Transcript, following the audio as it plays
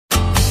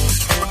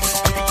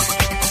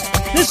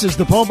This is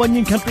the Paul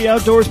Bunyan Country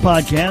Outdoors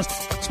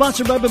Podcast,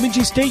 sponsored by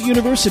Bemidji State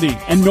University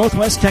and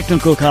Northwest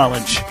Technical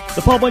College.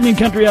 The Paul Bunyan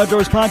Country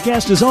Outdoors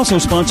Podcast is also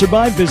sponsored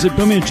by Visit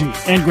Bemidji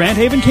and Grand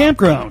Haven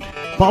Campground.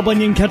 Paul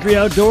Bunyan Country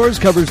Outdoors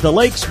covers the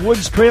lakes,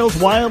 woods, trails,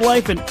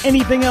 wildlife, and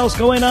anything else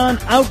going on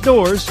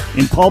outdoors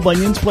in Paul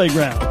Bunyan's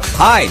playground.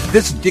 Hi,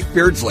 this is Dick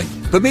Beardsley,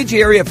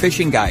 Bemidji Area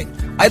Fishing Guide.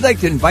 I'd like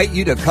to invite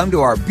you to come to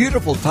our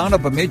beautiful town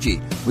of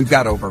Bemidji. We've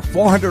got over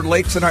 400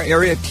 lakes in our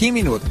area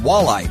teeming with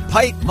walleye,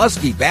 pike,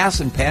 muskie, bass,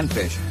 and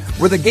panfish.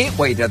 We're the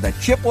gateway to the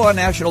Chippewa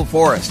National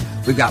Forest.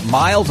 We've got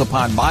miles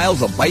upon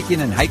miles of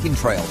biking and hiking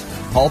trails.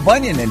 Paul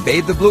Bunyan and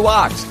Bathe the Blue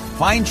Ox.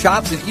 Fine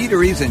shops and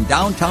eateries in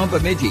downtown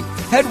Bemidji.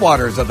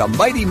 Headwaters of the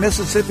mighty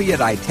Mississippi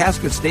at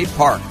Itasca State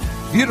Park.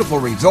 Beautiful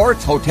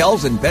resorts,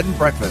 hotels, and bed and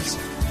breakfasts.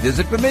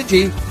 Visit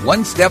Bemidji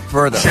one step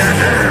further.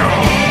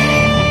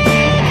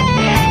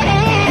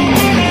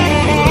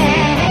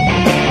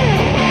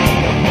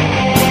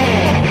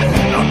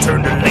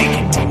 Turn the lake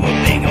into a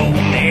big old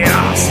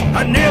mess.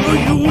 I never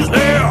use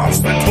less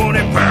than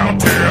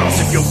 20-pound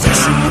test. If you're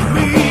fishing with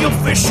me, you're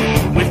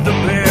fishing with the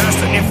best.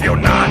 And if you're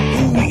not,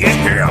 ooh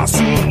yeah,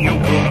 soon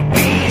you're gonna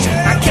be.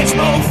 I catch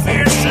more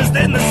fishes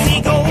than the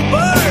seagull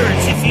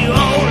birds. If you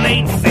all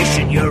ain't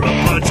fishing, you're a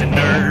bunch of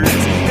nerds.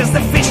 Cause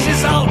the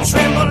fishes all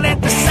tremble at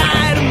the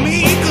sight of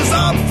me. Cause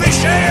I'm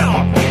fishing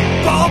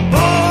Paul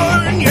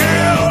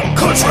Bunyan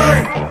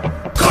country.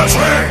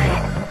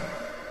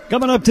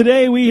 Coming up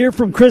today, we hear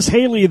from Chris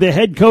Haley, the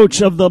head coach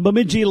of the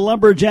Bemidji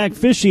Lumberjack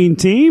fishing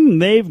team.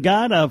 They've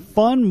got a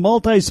fun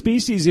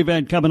multi-species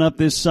event coming up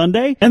this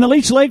Sunday. And the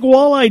Leech Lake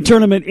Walleye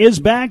Tournament is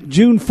back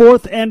June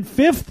 4th and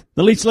 5th.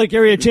 The Leech Lake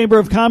Area Chamber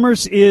of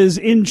Commerce is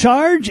in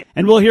charge,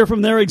 and we'll hear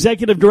from their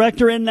executive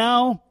director and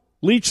now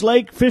Leech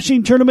Lake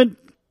Fishing Tournament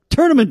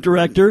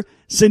director,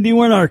 Cindy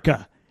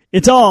Warnarka.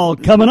 It's all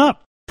coming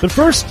up. But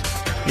first,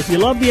 if you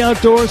love the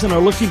outdoors and are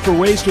looking for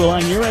ways to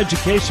align your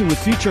education with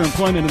future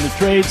employment in the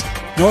trades,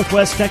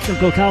 Northwest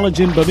Technical College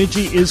in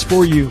Bemidji is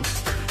for you.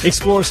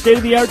 Explore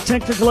state-of-the-art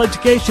technical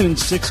education in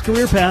 6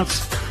 career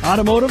paths: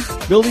 automotive,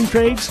 building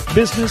trades,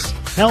 business,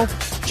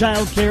 health,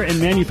 child care,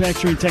 and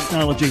manufacturing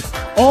technology.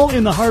 All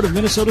in the heart of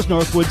Minnesota's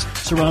Northwoods,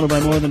 surrounded by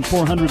more than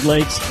 400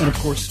 lakes and, of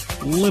course,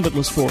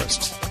 limitless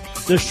forests.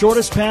 The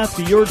shortest path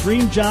to your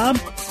dream job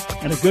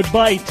and a good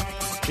bite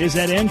is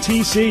at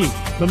NTC,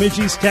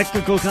 Bemidji's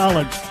Technical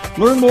College.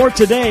 Learn more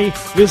today.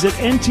 Visit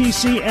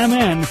ntcmn.edu.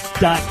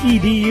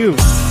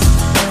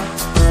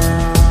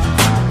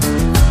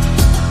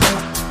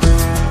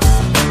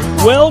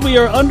 Well, we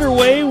are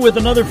underway with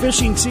another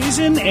fishing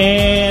season,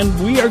 and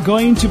we are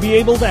going to be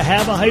able to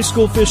have a high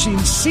school fishing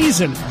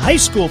season.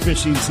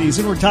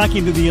 We're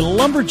talking to the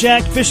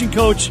Lumberjack fishing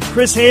coach,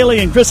 Chris Haley.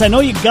 And Chris, I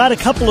know you got a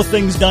couple of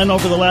things done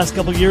over the last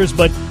couple of years,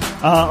 but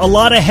a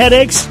lot of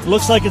headaches.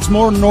 Looks like it's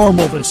more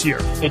normal this year.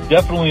 It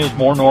definitely is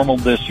more normal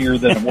this year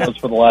than it was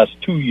for the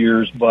last 2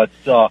 years, but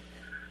not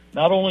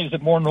only is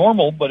it more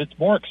normal, but it's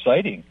more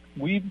exciting.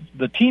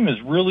 The team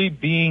is really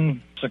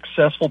being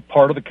successful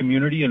part of the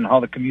community and how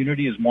the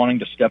community is wanting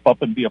to step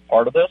up and be a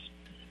part of this.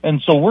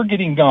 And so we're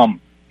getting,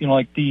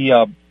 like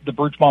the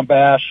Birchmont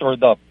Bash or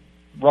the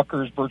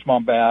Rutgers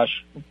Birchmont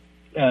Bash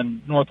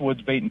and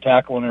Northwoods Bait and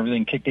Tackle and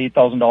everything kicked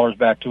 $8,000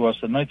 back to us.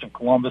 The Knights of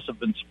Columbus have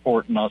been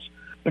supporting us.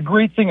 The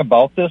great thing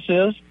about this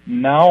is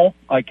now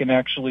I can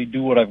actually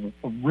do what I've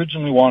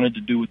originally wanted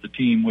to do with the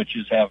team, which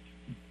is have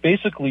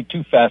basically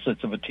 2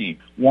 facets of a team.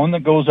 One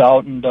that goes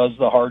out and does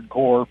the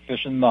hardcore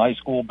fishing the high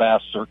school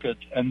bass circuit,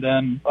 and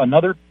then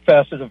another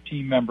facet of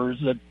team members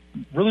that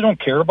really don't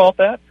care about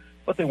that,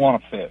 but they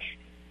want to fish.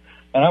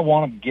 And I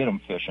want to get them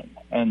fishing.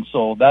 And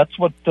so that's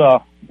what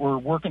we're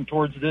working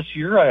towards this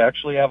year. I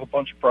actually have a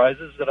bunch of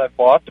prizes that I've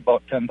bought,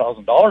 about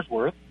 $10,000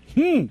 worth,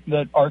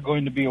 that are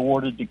going to be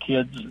awarded to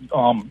kids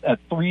at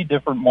 3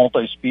 different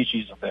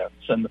multi-species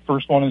events. And the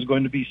first one is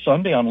going to be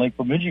Sunday on Lake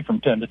Bemidji from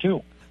 10 to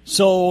 2.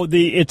 So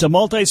it's a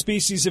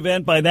multi-species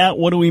event. By that,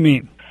 what do we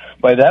mean?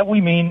 By that, we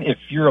mean if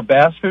you're a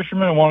bass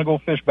fisherman and want to go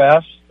fish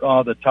bass,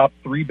 the top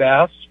 3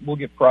 bass will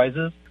get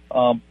prizes.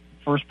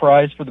 First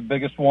prize for the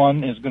biggest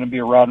one is going to be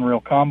a rod and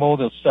reel combo.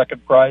 The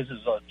second prize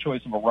is a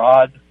choice of a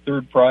rod.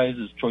 Third prize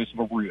is choice of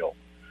a reel.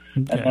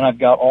 Okay. And then I've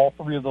got all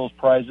 3 of those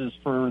prizes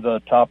for the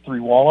top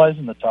 3 walleyes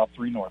and the top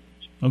 3 northerns.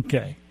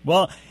 Okay.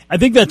 Well, I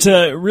think that's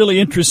a really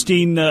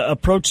interesting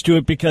approach to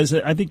it, because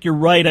I think you're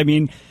right. I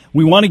mean,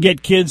 we want to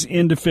get kids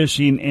into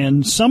fishing,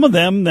 and some of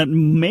them that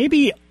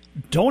maybe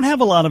don't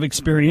have a lot of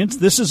experience,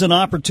 this is an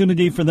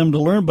opportunity for them to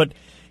learn. But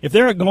if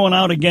they're going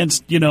out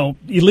against,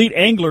 elite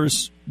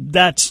anglers,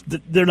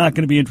 they're not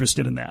going to be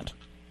interested in that.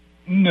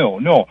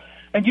 No.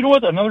 And you know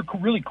what? Another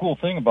really cool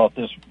thing about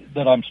this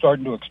that I'm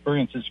starting to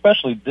experience,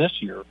 especially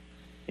this year,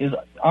 is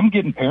I'm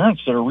getting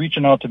parents that are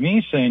reaching out to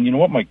me saying, you know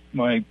what,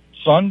 my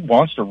son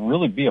wants to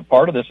really be a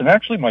part of this. And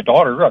actually my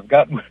daughter,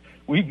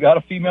 we've got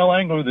a female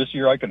angler this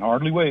year. I can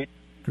hardly wait.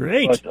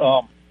 Great.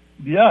 But,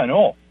 yeah, I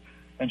know.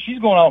 And she's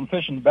going out and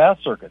fishing the bass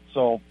circuit.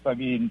 So, I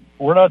mean,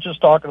 we're not just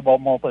talking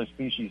about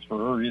multi-species for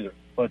her either.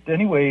 But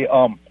anyway,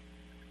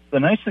 the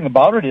nice thing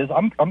about it is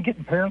I'm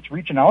getting parents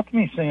reaching out to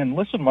me saying,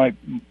 listen,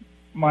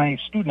 my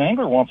student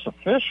angler wants to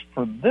fish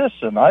for this,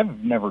 and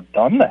I've never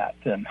done that.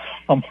 And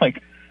I'm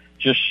like,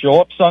 just show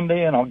up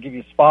Sunday, and I'll give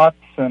you spots,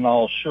 and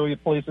I'll show you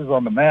places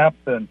on the map.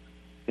 And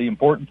the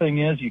important thing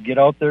is you get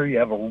out there, you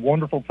have a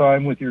wonderful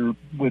time with your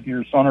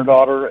son or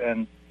daughter,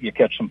 and you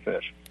catch some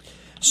fish.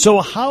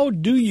 So how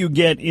do you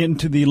get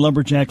into the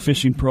lumberjack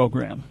fishing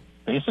program?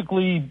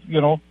 Basically,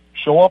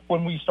 show up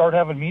when we start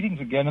having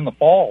meetings again in the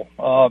fall.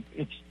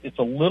 It's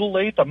a little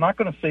late. I'm not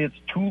going to say it's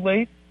too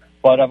late,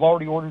 but I've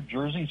already ordered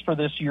jerseys for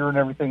this year and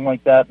everything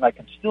like that, and I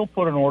can still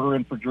put an order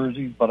in for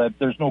jerseys, but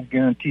there's no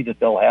guarantee that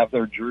they'll have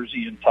their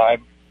jersey in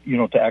time,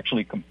 to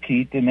actually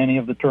compete in any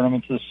of the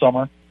tournaments this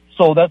summer.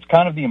 So that's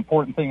kind of the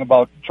important thing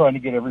about trying to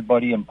get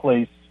everybody in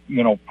place,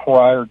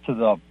 prior to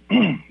the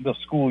the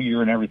school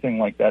year and everything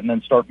like that, and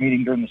then start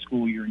meeting during the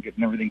school year and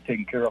getting everything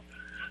taken care of.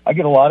 I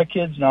get a lot of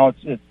kids now.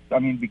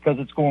 Because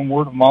it's going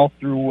word of mouth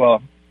through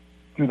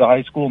the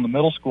high school and the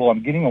middle school,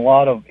 I'm getting a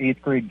lot of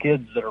 8th grade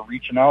kids that are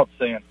reaching out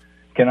saying,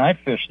 can I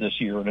fish this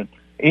year? And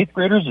 8th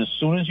graders, as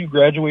soon as you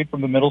graduate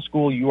from the middle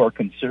school, you are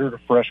considered a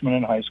freshman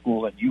in high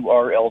school and you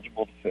are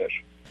eligible to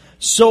fish.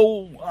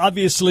 So,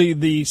 obviously,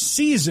 the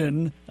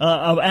season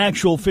of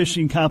actual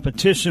fishing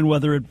competition,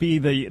 whether it be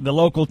the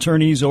local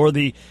tourneys or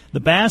the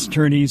bass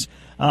tourneys,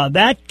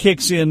 that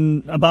kicks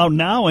in about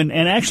now and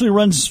actually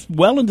runs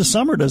well into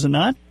summer, does it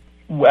not?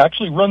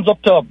 Actually runs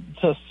up to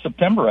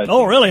September, I think.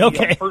 Oh, really?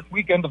 Okay. The first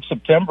weekend of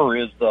September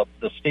is the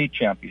state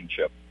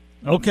championship.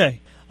 Okay.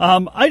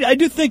 I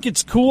do think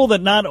it's cool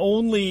that not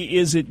only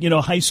is it,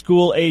 high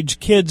school age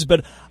kids,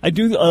 but I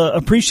do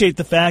appreciate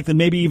the fact that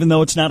maybe even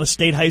though it's not a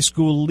state high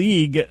school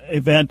league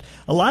event,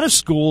 a lot of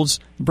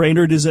schools,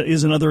 Brainerd is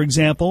another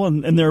example,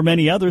 and there are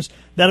many others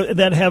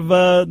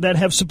that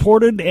have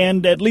supported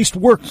and at least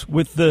worked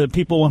with the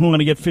people who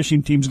want to get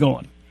fishing teams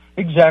going.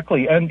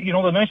 Exactly. And,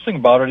 the nice thing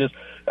about it is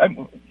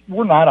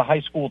we're not a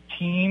high school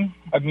team.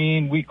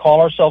 We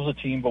call ourselves a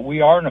team, but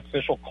we are an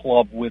official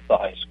club with the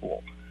high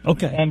school.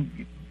 Okay.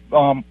 And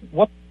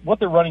what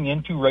they're running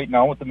into right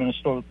now with the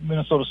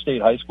Minnesota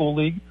State High School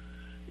League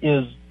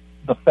is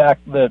the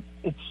fact that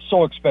it's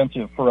so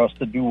expensive for us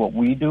to do what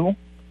we do,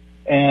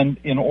 and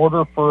in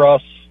order for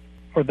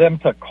them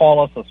to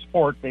call us a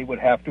sport, they would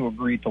have to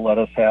agree to let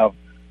us have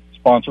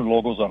sponsored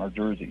logos on our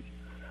jerseys,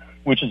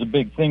 which is a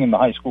big thing in the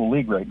high school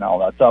league right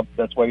now.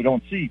 That's why you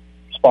don't see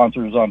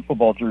sponsors on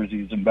football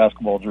jerseys and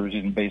basketball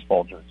jerseys and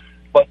baseball jerseys.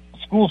 But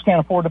schools can't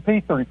afford to pay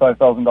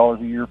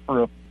 $35,000 a year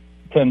for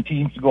 10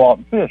 teams to go out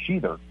and fish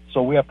either.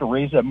 So we have to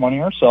raise that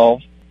money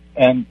ourselves,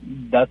 and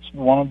that's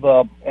one of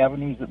the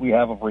avenues that we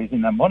have of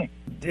raising that money.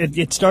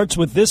 It starts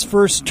with this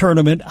first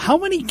tournament. How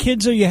many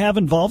kids do you have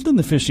involved in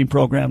the fishing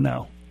program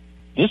now?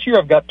 This year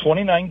I've got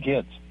 29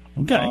 kids.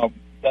 Okay.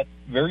 That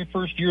very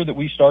first year that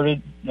we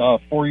started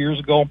 4 years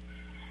ago,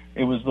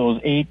 it was those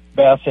 8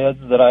 bass heads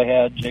that I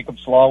had. Jacob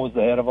Slaw was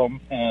the head of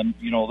them, and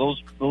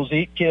those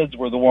 8 kids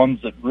were the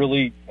ones that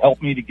really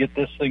helped me to get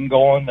this thing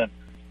going and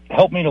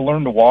helped me to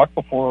learn to walk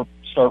before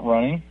start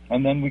running.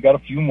 And then we got a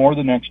few more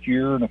the next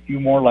year and a few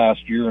more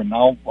last year, and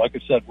now, like I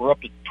said, we're up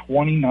to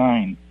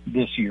 29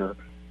 this year.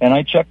 And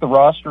I checked the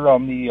roster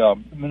on the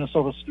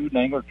Minnesota Student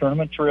Angler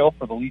Tournament Trail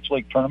for the Leech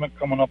Lake Tournament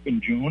coming up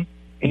in June.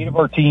 8 of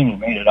our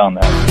teams made it on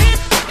that.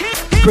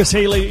 Chris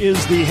Haley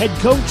is the head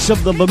coach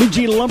of the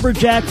Bemidji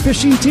Lumberjack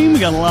fishing team. We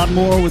got a lot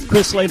more with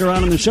Chris later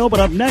on in the show, but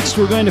up next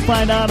we're going to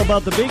find out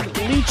about the big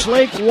Leech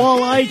Lake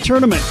Walleye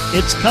Tournament.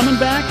 It's coming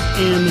back,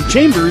 and the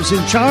Chamber's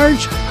in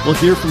charge. We'll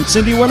hear from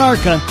Cindy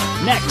Winarka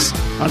next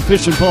on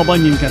Fishin' Paul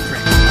Bunyan Country.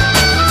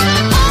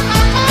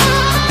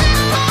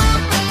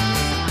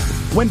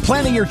 When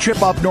planning your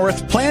trip up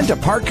north, plan to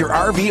park your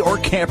RV or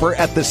camper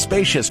at the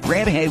spacious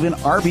Grand Haven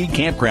RV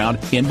Campground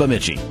in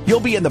Bemidji. You'll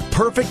be in the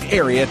perfect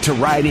area to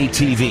ride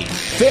ATV,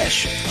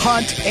 fish,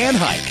 hunt, and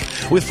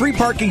hike. With free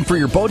parking for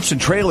your boats and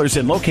trailers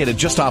and located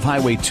just off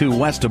Highway 2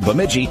 west of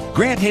Bemidji,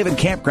 Grand Haven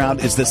Campground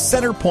is the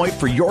center point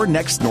for your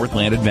next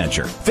Northland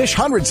adventure. Fish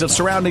hundreds of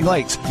surrounding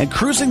lakes and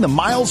cruising the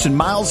miles and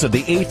miles of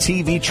the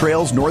ATV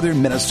trails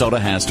northern Minnesota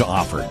has to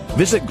offer.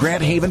 Visit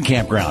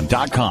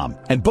GrandHavenCampground.com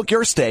and book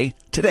your stay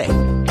today.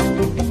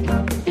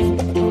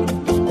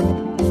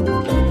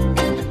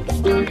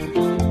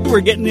 We're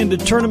getting into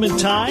tournament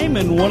time,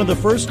 and one of the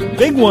first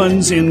big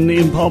ones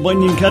in Paul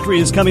Bunyan Country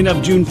is coming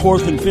up June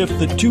 4th and 5th,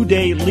 the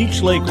 2-day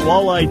Leech Lake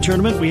Walleye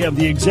Tournament. We have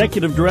the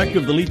Executive Director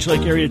of the Leech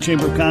Lake Area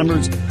Chamber of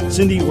Commerce,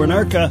 Cindy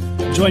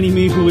Winarka, joining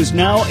me, who is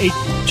now a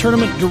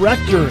tournament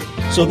director.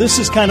 So this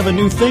is kind of a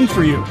new thing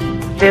for you.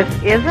 This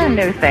is a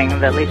new thing.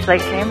 The Leech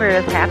Lake Chamber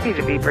is happy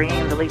to be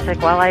bringing the Leech Lake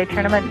Walleye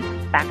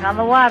Tournament back on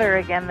the water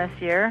again this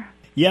year.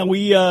 Yeah,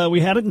 we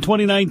had it in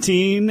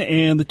 2019,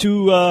 and the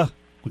two...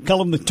 we call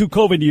them the 2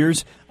 COVID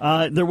years.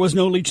 There was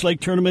no Leech Lake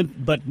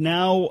tournament, but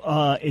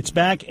now it's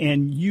back,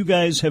 and you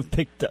guys have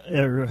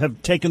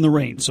have taken the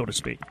reins, so to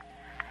speak.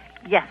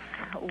 Yes,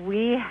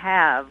 we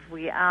have.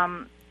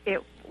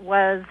 It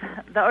was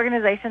the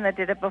organization that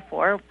did it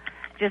before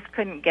just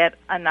couldn't get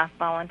enough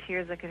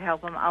volunteers that could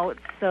help them out.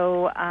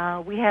 So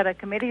we had a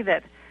committee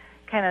that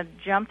kind of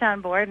jumped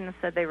on board and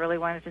said they really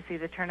wanted to see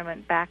the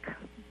tournament back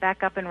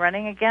up and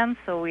running again.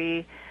 So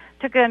we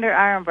took it under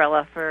our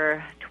umbrella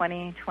for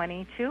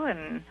 2022,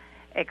 and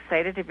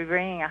excited to be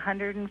bringing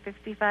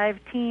 155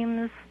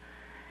 teams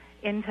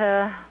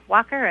into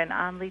Walker and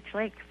on Leech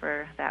Lake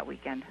for that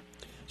weekend.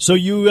 So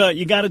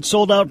you got it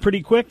sold out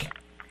pretty quick?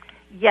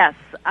 Yes.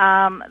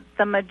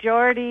 The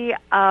majority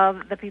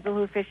of the people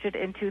who fished it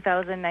in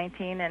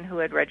 2019 and who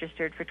had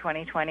registered for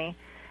 2020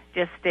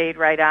 just stayed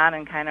right on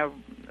and kind of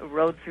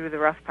rode through the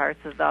rough parts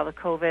of all the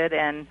COVID,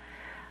 and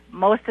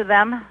most of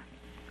them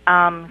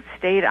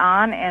stayed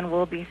on and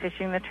will be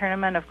fishing the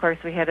tournament. Of course,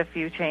 we had a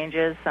few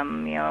changes.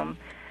 Some,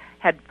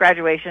 had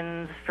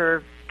graduations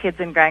for kids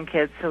and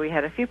grandkids, so we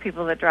had a few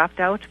people that dropped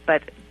out.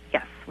 But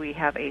yes, we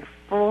have a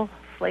full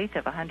slate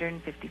of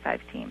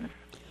 155 teams.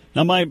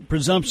 Now, my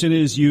presumption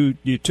is you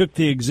took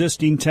the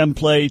existing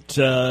template,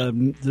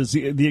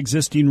 the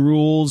existing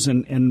rules,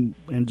 and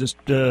just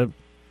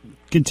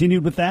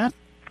continued with that?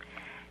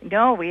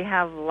 No, we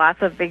have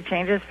lots of big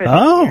changes for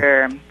this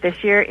year.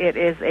 This year it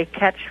is a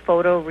catch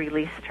photo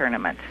release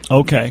tournament.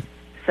 Okay.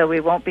 So we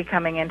won't be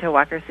coming into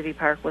Walker City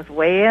Park with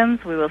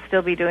weigh-ins. We will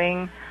still be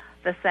doing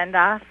the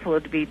send-off. We'll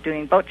be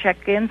doing boat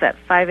check-ins at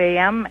 5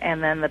 a.m.,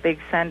 and then the big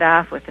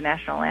send-off with the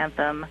national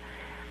anthem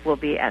will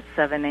be at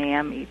 7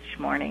 a.m. each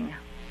morning.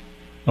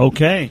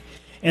 Okay.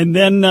 And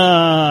then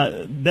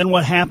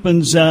what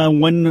happens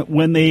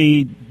when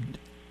the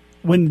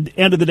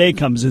end of the day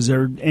comes? Is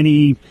there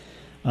any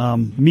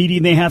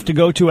meeting they have to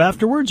go to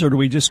afterwards, or do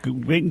we just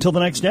wait until the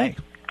next day?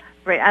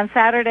 Right. On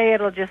Saturday,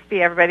 it'll just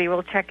be everybody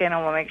will check in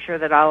and we'll make sure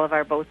that all of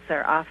our boats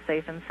are off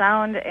safe and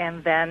sound.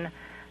 And then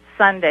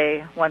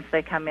Sunday, once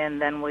they come in,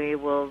 then we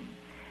will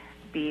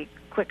be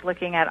quick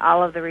looking at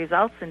all of the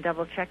results and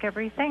double check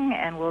everything,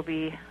 and we'll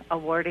be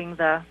awarding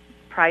the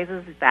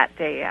prizes that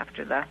day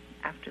after the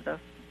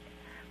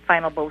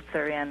final boats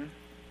are in.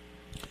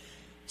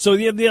 So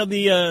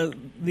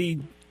the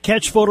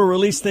catch photo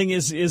release thing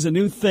is a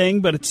new thing,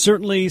 but it's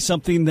certainly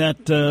something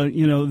that the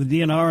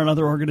DNR and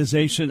other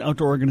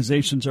outdoor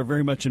organizations are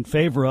very much in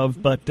favor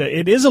of. But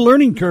it is a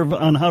learning curve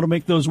on how to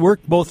make those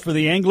work, both for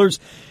the anglers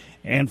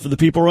and for the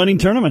people running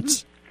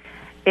tournaments.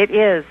 It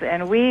is,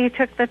 and we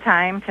took the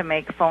time to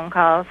make phone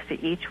calls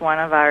to each one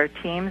of our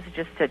teams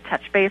just to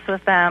touch base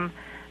with them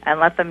and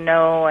let them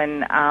know.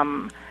 And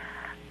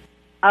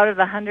out of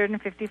the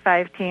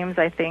 155 teams,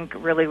 I think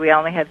really we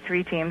only had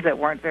 3 teams that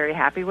weren't very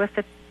happy with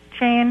the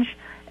change.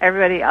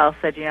 Everybody else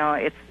said,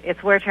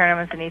 it's where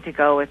tournaments need to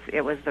go.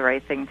 It was the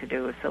right thing to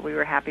do, so we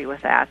were happy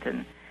with that.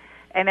 And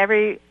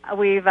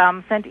we've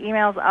sent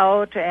emails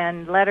out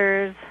and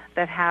letters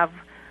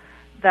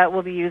that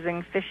will be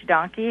using Fish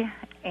Donkey,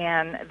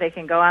 and they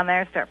can go on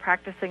there, start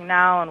practicing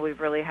now. And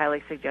we've really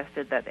highly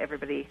suggested that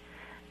everybody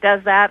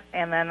does that.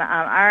 And then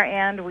on our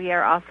end, we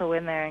are also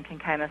in there and can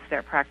kind of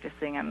start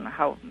practicing on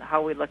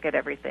how we look at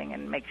everything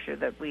and make sure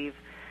that we've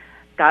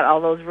got all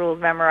those rules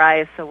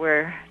memorized, so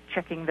we're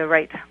checking the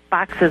right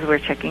boxes. We're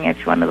checking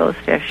each one of those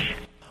fish.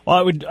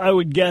 Well, I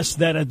would guess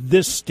that at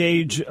this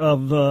stage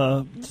of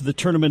the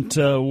tournament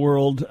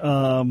world,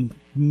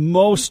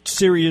 most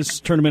serious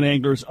tournament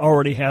anglers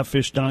already have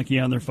Fish Donkey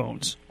on their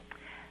phones.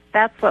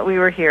 That's what we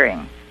were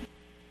hearing.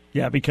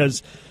 Yeah,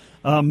 because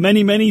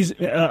many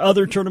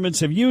other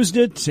tournaments have used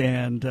it,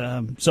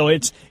 and so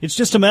it's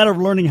just a matter of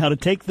learning how to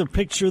take the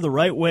picture the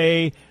right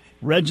way,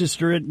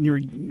 register it, and you're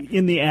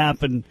in the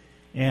app, and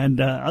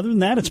other than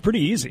that, it's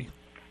pretty easy.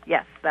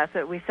 Yes, that's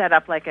it. We set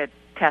up like a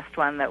test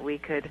one that we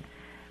could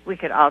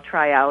all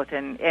try out,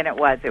 and it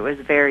was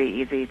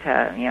very easy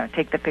to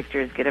take the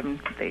pictures, get them,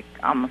 they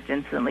almost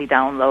instantly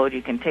download.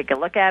 You can take a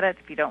look at it.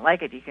 If you don't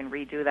like it, you can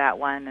redo that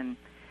one, and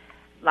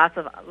lots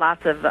of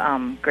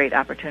great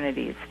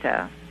opportunities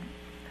to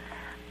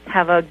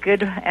have a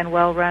good and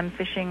well-run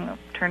fishing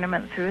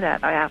tournament through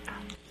that app.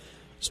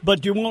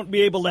 But you won't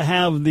be able to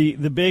have the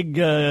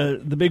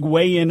big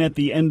weigh-in at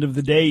the end of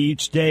the day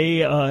each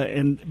day,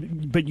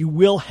 but you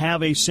will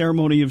have a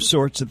ceremony of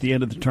sorts at the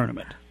end of the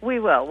tournament. We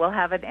will. We'll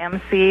have an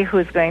MC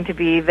who's going to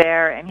be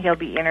there, and he'll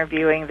be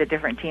interviewing the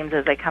different teams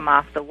as they come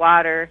off the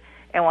water,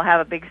 and we'll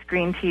have a big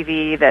screen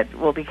TV that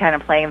will be kind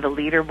of playing the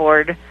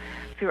leaderboard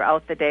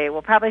throughout the day.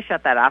 We'll probably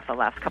shut that off the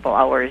last couple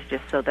hours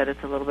just so that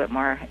it's a little bit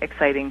more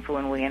exciting for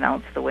when we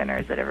announce the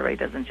winners, that everybody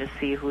doesn't just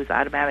see who's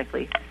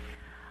automatically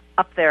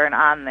up there and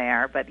on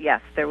there. But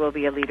yes, there will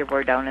be a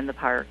leaderboard down in the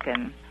park,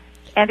 and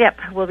yep,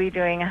 we'll be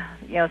doing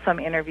some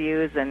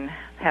interviews and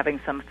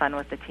having some fun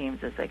with the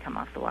teams as they come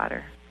off the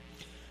water.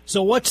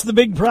 So what's the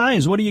big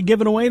prize? What are you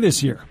giving away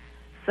this year?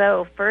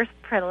 So first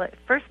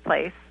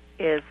place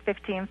is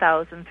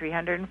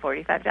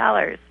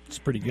 $15,345. It's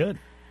pretty good.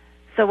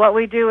 So what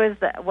we do is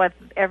that what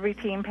every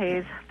team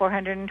pays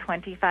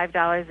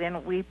 $425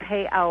 in, we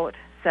pay out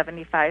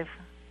 75%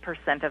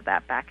 of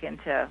that back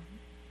into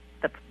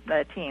the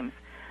teams.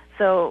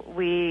 So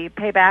we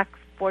pay back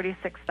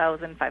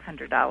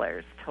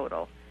 $46,500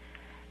 total.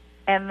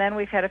 And then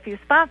we've had a few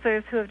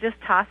sponsors who have just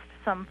tossed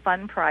some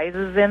fun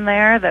prizes in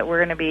there that we're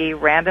going to be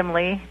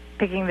randomly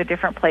picking the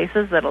different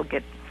places that'll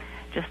get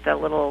just a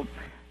little.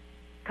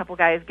 Couple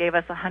guys gave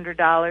us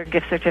 $100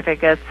 gift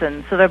certificates,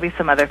 and so there'll be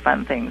some other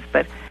fun things.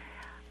 But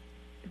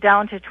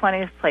down to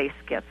 20th place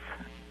gets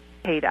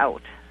paid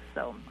out.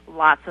 So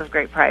lots of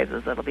great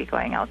prizes that'll be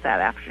going out that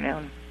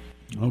afternoon.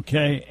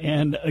 Okay,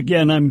 and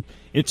again,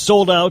 it's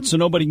sold out, so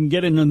nobody can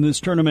get in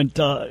this tournament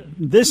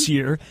this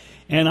year.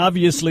 And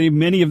obviously,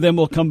 many of them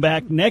will come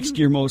back next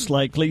year, most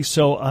likely.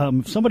 So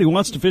if somebody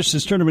wants to fish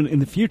this tournament in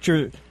the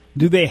future,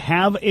 do they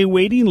have a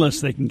waiting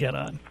list they can get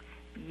on?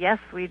 Yes,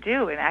 we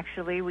do. And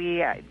actually,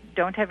 we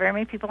don't have very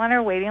many people on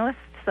our waiting list.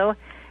 So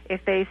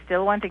if they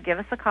still want to give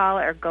us a call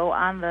or go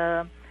on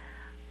the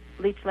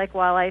Leech Lake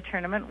Walleye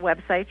Tournament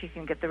website, you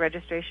can get the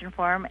registration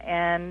form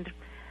and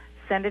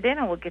send it in,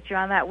 and we'll get you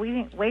on that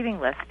waiting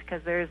list,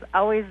 because there's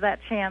always that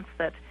chance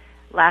that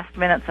last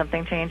minute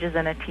something changes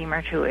and a team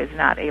or two is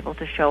not able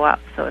to show up.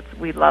 So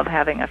we love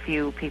having a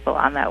few people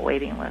on that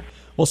waiting list.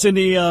 Well,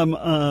 Cindy,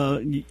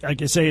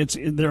 like I say,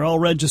 they're all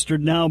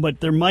registered now, but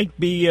there might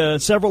be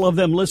several of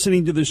them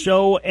listening to the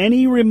show.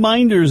 Any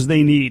reminders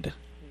they need?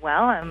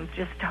 Well, I'm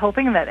just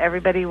hoping that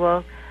everybody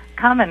will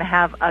come and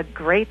have a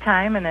great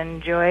time and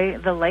enjoy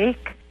the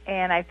lake.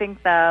 And I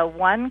think the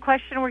one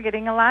question we're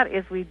getting a lot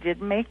is we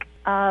did make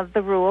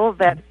the rule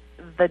that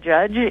the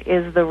judge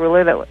is the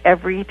ruler that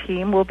every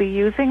team will be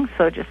using.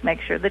 So just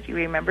make sure that you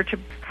remember to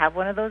have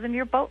one of those in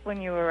your boat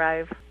when you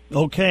arrive.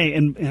 Okay,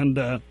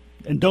 and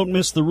don't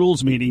miss the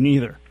rules meeting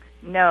either.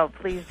 No,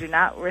 please do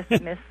not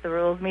miss the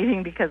rules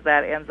meeting, because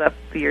that ends up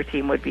your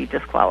team would be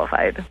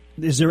disqualified.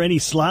 Is there any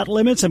slot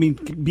limits? I mean,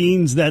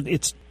 being that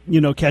it's,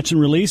 catch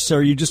and release, or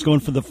are you just going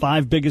for the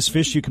 5 biggest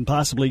fish you can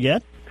possibly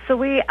get? So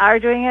we are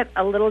doing it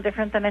a little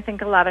different than I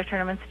think a lot of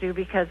tournaments do,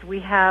 because we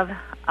have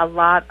a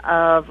lot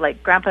of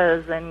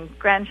grandpas and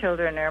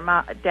grandchildren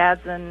or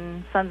dads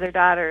and sons or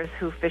daughters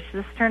who fish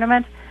this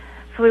tournament.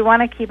 So we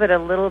want to keep it a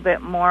little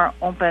bit more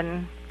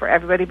open for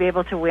everybody to be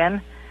able to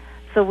win.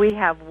 So we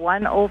have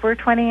 1 over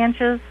 20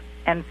 inches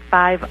and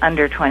 5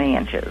 under 20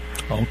 inches.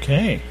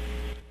 Okay.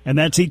 And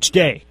that's each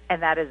day?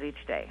 And that is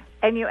each day.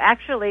 And you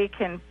actually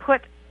can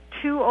put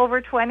 2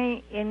 over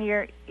 20 in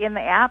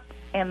the app,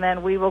 and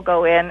then we will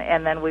go in,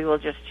 and then we will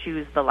just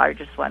choose the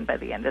largest one by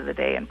the end of the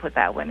day and put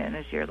that one in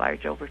as your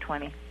large over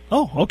 20.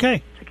 Oh,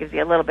 okay. So it gives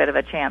you a little bit of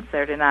a chance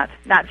there to not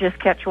just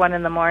catch one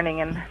in the morning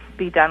and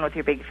be done with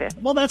your big fish.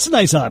 Well, that's a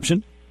nice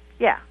option.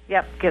 Yeah,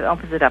 yep. It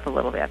opens it up a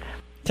little bit.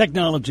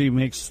 Technology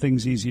makes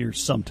things easier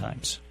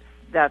sometimes.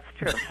 That's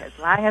true. As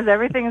long as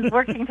everything is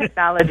working,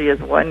 technology is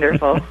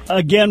wonderful.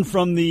 Again,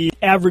 from the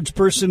average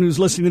person who's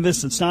listening to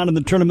this that's not in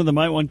the tournament, that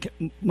might want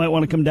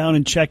to come down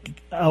and check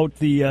out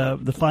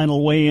the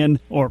final weigh-in,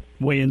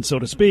 so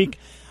to speak.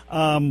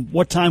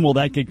 What time will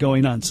that get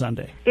going on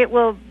Sunday? It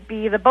will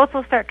be, the boats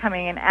will start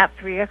coming in at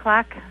 3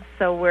 o'clock,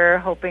 so we're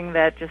hoping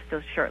that just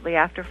shortly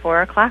after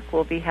 4 o'clock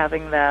we'll be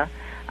having the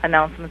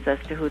announcements as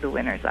to who the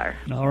winners are.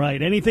 All right.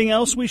 Anything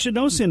else we should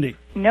know, Cindy?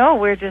 No,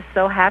 we're just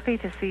so happy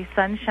to see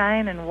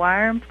sunshine and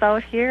warmth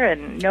out here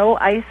and no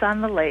ice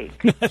on the lake.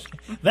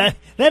 That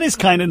is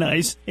kind of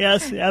nice.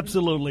 Yes,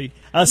 absolutely.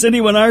 Cindy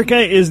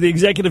Winarka is the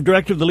executive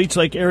director of the Leech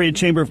Lake Area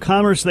Chamber of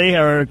Commerce. They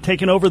are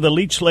taking over the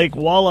Leech Lake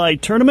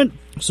Walleye Tournament,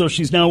 so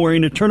she's now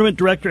wearing a tournament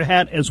director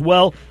hat as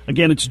well.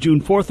 Again, it's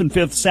June 4th and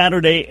 5th,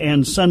 Saturday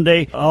and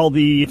Sunday. All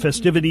the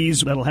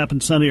festivities that'll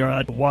happen Sunday are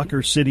at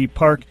Walker City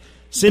Park.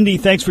 Cindy,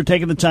 thanks for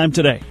taking the time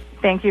today.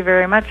 Thank you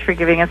very much for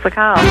giving us a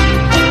call.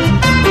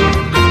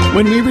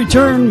 When we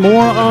return,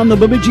 more on the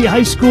Bemidji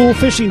High School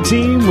fishing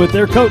team with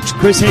their coach,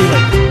 Chris Haley.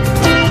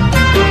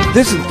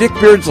 This is Dick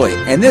Beardsley,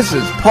 and this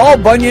is Paul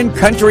Bunyan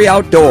Country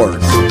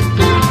Outdoors.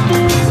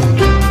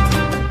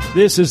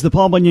 This is the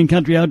Paul Bunyan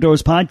Country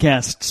Outdoors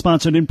podcast,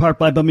 sponsored in part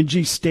by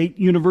Bemidji State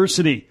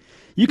University.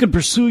 You can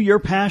pursue your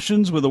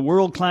passions with a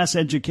world-class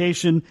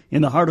education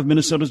in the heart of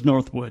Minnesota's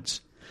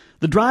Northwoods.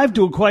 The drive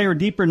to acquire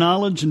deeper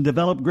knowledge and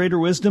develop greater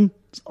wisdom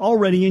is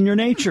already in your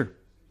nature.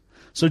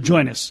 So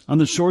join us on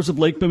the shores of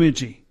Lake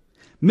Bemidji.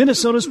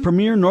 Minnesota's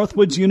premier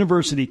Northwoods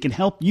University can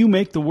help you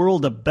make the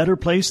world a better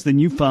place than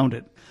you found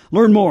it.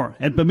 Learn more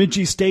at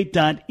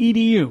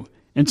bemidjistate.edu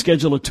and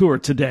schedule a tour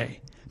today.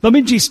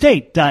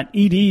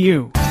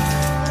 bemidjistate.edu.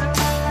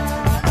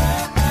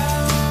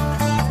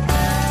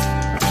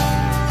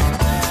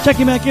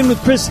 Checking back in with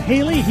Chris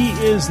Haley. He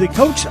is the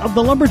coach of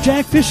the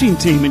Lumberjack fishing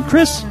team. And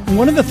Chris,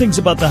 one of the things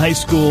about the high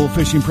school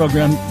fishing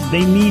program,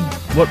 they need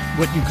what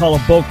you call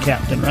a boat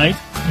captain, right?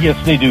 Yes,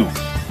 they do.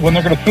 When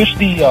they're going to fish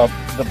the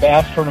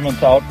bass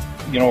tournaments out,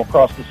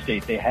 across the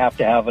state, they have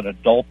to have an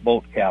adult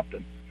boat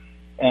captain.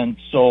 And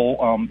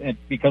so,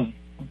 because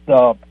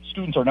the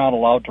students are not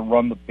allowed to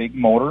run the big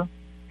motor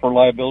for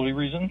liability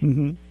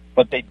reasons,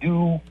 but they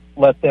do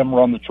let them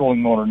run the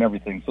trolling motor and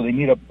everything. So they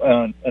need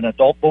an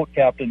adult boat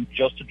captain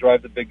just to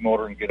drive the big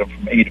motor and get them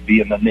from A to B,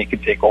 and then they can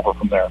take over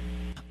from there.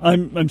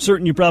 I'm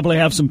certain you probably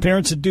have some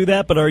parents that do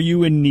that, but are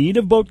you in need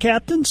of boat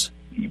captains?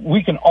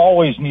 We can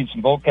always need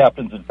some boat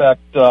captains. In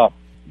fact,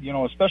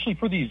 especially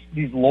for these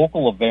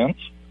local events,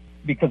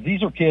 because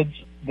these are kids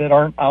that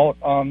aren't out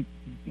on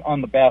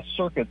the bass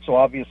circuit, so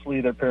obviously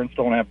their parents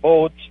don't have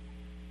boats,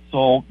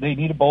 so they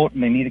need a boat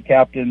and they need a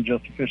captain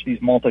just to fish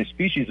these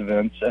multi-species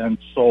events. And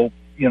so,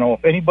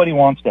 if anybody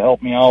wants to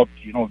help me out,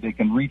 they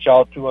can reach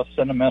out to us,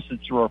 send a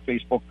message through our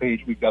Facebook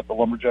page. We've got the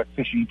Lumberjack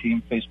Fishing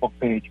Team Facebook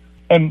page,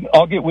 And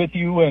I'll get with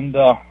you, and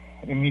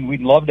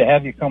we'd love to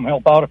have you come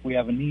help out if we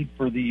have a need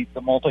for the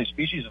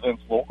multi-species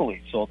events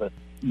locally, so that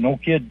no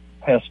kid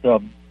has to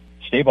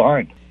stay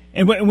behind.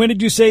 And when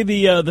did you say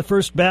the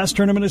first bass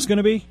tournament is going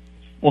to be?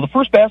 Well, the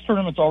first bass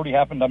tournament's already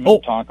happened on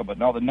Minnetonka, but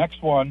now the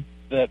next one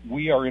that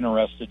we are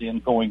interested in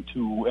going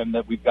to, and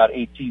that we've got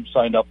 8 teams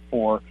signed up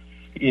for,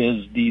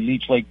 is the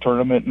Leech Lake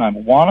tournament, and I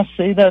want to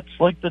say that's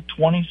like the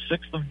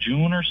 26th of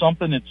June or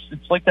something.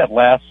 It's like that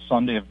last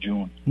Sunday of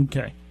June.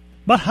 Okay.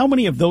 But how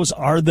many of those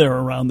are there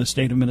around the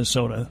state of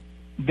Minnesota?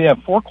 They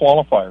have 4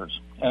 qualifiers,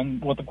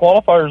 and what the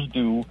qualifiers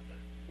do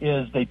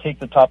is they take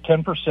the top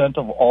 10%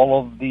 of all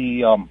of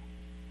the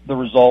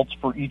results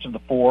for each of the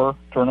 4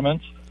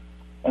 tournaments,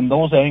 and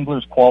those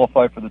anglers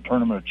qualify for the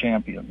Tournament of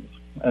Champions.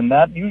 And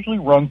that usually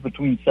runs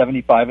between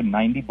 75 and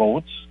 90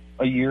 boats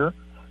a year,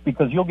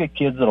 because you'll get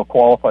kids that'll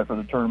qualify for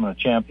the Tournament of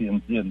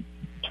Champions in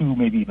 2,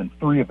 maybe even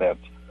 3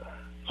 events.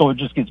 So it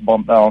just gets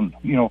bumped down,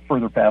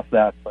 further past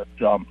that. But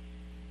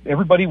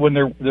everybody, when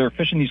they're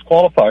fishing these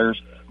qualifiers,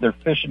 they're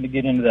fishing to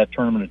get into that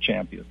Tournament of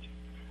Champions.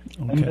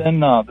 Okay. And then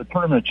the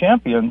Tournament of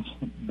Champions,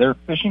 they're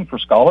fishing for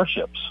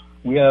scholarships.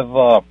 We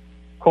have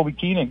Kobe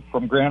Koenig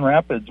from Grand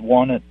Rapids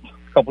won it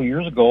a couple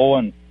years ago,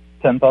 and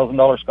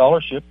 $10,000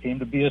 scholarship, came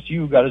to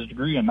BSU, got his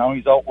degree, and now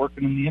he's out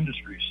working in the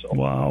industry. So,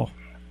 wow.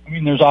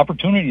 There's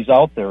opportunities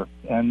out there.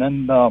 And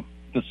then the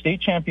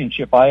state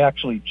championship, I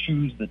actually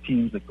choose the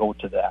teams that go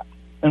to that.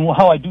 And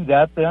how I do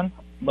that then,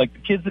 like the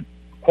kids that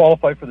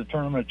qualify for the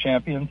Tournament of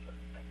Champions,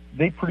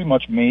 they pretty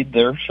much made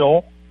their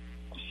show.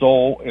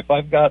 So if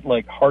I've got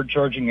like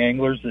hard-charging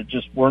anglers that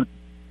just weren't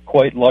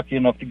quite lucky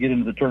enough to get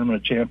into the Tournament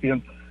of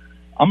Champions,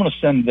 I'm going to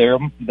send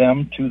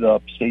them to the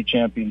state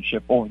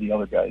championship over the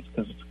other guys,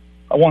 because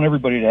I want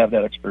everybody to have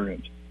that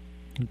experience.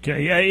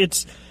 Okay, yeah,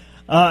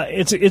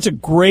 it's a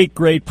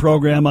great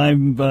program.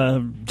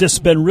 I've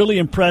just been really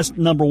impressed,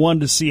 number one,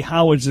 to see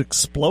how it's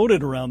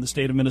exploded around the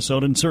state of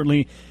Minnesota, and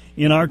certainly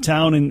in our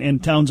town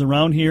and towns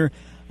around here.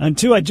 And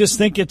two, I just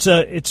think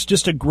it's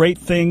just a great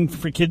thing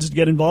for kids to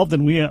get involved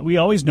in. We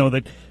always know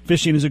that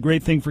fishing is a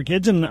great thing for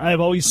kids, and I've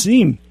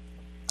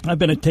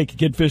been at Take a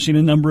Kid Fishing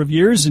a number of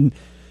years, and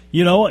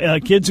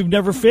kids who've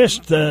never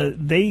fished,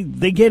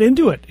 they get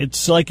into it.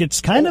 It's like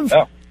it's kind of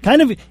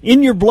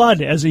in your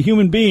blood as a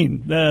human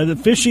being. The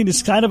fishing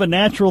is kind of a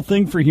natural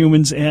thing for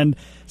humans, and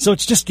so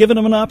it's just giving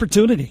them an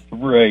opportunity.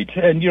 Right.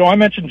 And, I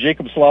mentioned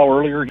Jacob Slough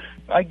earlier.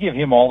 I give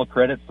him all the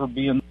credit for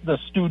being the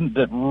student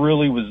that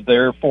really was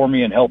there for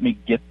me and helped me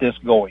get this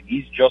going.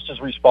 He's just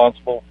as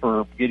responsible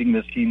for getting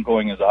this team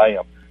going as I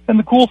am. And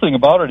the cool thing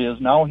about it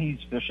is now he's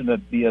fishing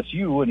at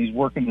BSU, and he's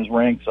working his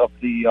ranks up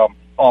the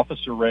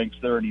officer ranks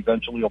there, and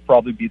eventually he'll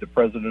probably be the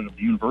president of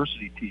the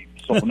university team.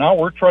 So now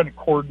we're trying to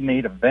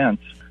coordinate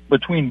events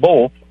between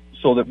both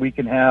so that we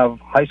can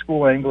have high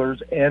school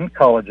anglers and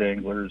college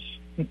anglers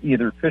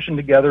either fishing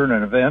together in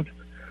an event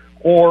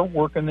or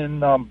working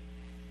in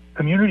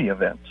community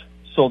events,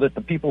 so that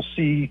the people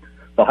see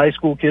the high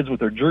school kids with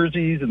their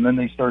jerseys, and then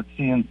they start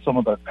seeing some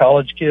of the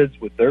college kids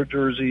with their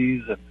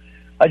jerseys. And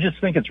I just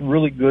think it's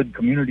really good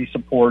community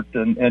support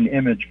and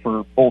image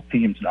for both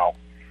teams now.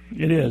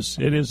 It is.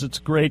 It's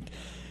great.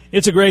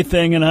 It's a great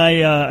thing, and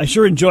I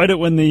sure enjoyed it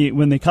when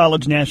the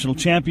college national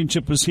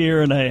championship was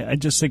here, and I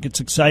just think it's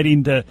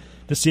exciting to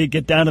see it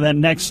get down to that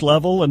next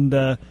level, and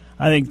I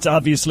think it's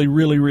obviously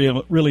really,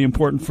 really, really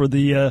important for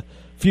the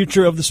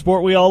future of the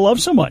sport we all love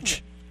so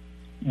much.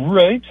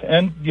 Right,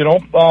 and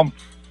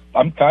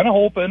I'm kind of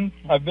hoping,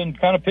 I've been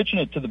kind of pitching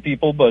it to the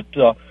people, but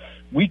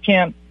we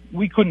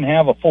couldn't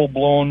have a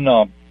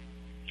full-blown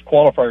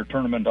qualifier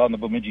tournament on the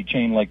Bemidji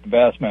chain like the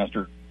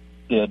Bassmaster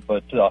did,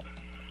 but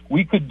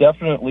we could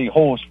definitely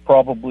host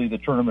probably the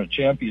Tournament of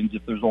Champions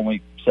if there's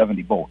only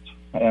 70 boats.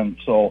 And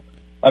so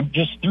I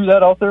just threw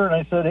that out there, and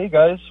I said, hey,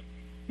 guys,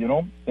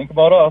 think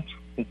about us.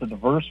 It's a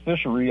diverse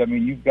fishery.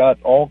 You've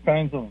got all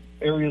kinds of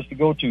areas to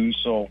go to,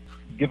 so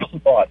give us a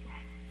thought.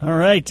 All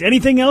right.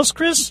 Anything else,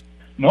 Chris?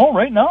 No,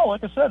 right now,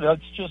 like I said,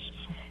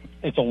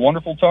 it's a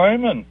wonderful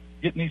time, and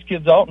getting these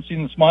kids out and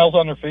seeing the smiles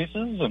on their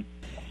faces, and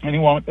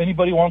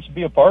anybody wants to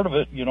be a part of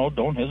it,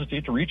 don't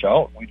hesitate to reach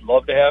out. We'd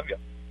love to have you.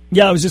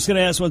 Yeah, I was just going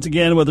to ask once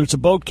again, whether it's a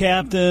boat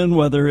captain,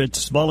 whether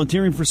it's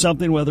volunteering for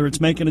something, whether it's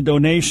making a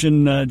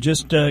donation,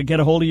 just get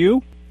a hold of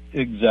you.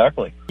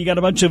 Exactly. You got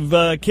a bunch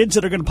of kids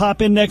that are going to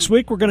pop in next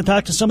week. We're going to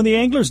talk to some of the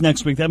anglers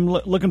next week. I'm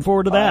looking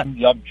forward to that.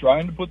 I'm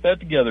trying to put that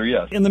together,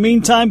 yes. In the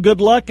meantime, good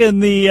luck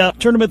in the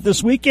tournament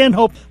this weekend.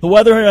 Hope the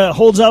weather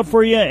holds out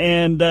for you,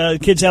 and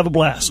kids have a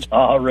blast.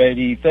 All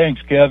righty. Thanks,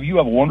 Kev. You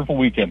have a wonderful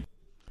weekend.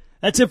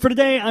 That's it for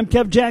today. I'm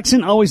Kev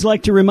Jackson. Always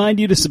like to remind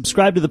you to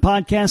subscribe to the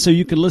podcast so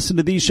you can listen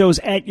to these shows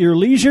at your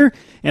leisure.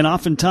 And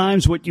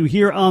oftentimes what you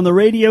hear on the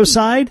radio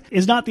side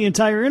is not the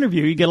entire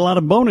interview. You get a lot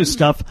of bonus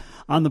stuff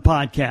on the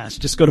podcast.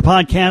 Just go to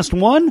Podcast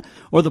One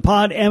or the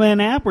Pod MN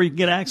app, where you can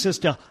get access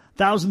to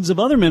thousands of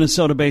other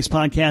Minnesota-based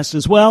podcasts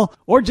as well.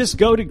 Or just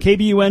go to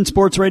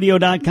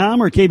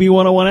KBUNSportsRadio.com or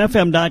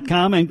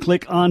KB101FM.com and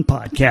click on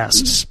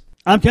podcasts.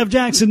 I'm Kev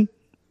Jackson.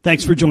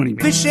 Thanks for joining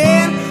me.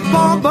 Fishing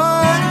for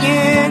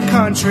Bunyan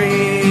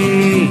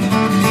Country.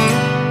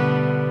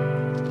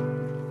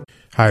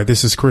 Hi,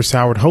 this is Chris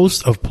Howard,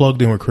 host of Plugged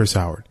In with Chris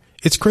Howard.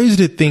 It's crazy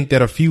to think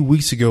that a few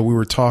weeks ago we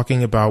were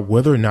talking about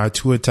whether or not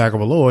Tua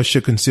Tagovailoa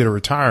should consider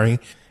retiring.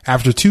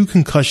 After 2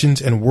 concussions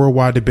and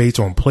worldwide debates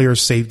on player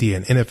safety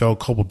and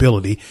NFL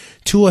culpability,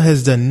 Tua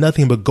has done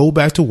nothing but go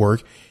back to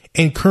work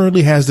and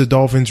currently has the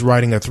Dolphins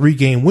riding a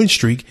 3-game win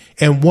streak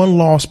and 1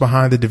 loss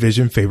behind the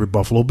division favorite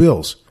Buffalo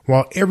Bills.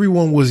 While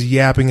everyone was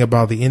yapping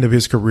about the end of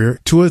his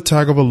career, Tua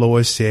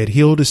Tagovailoa said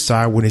he'll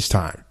decide when it's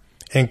time.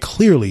 And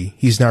clearly,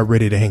 he's not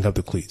ready to hang up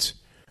the cleats.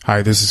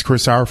 Hi, this is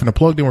Chris Howard from the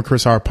Plugged In with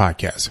Chris Howard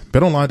podcast.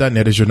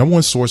 BetOnline.net is your number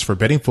one source for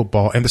betting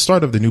football and the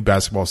start of the new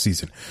basketball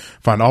season.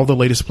 Find all the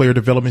latest player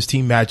developments,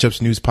 team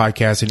matchups, news,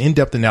 podcasts, and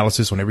in-depth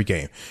analysis on every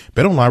game.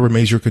 BetOnline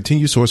remains your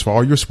continued source for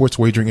all your sports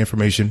wagering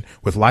information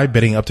with live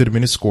betting,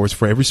 up-to-the-minute scores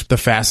for the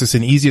fastest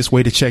and easiest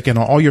way to check in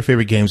on all your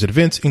favorite games and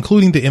events,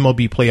 including the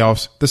MLB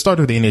playoffs, the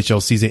start of the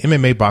NHL season,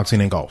 MMA,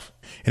 boxing, and golf.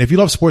 And if you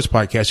love sports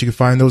podcasts, you can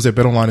find those at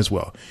BetOnline as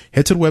well.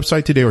 Head to the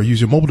website today or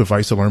use your mobile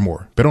device to learn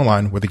more.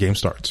 BetOnline, where the game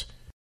starts.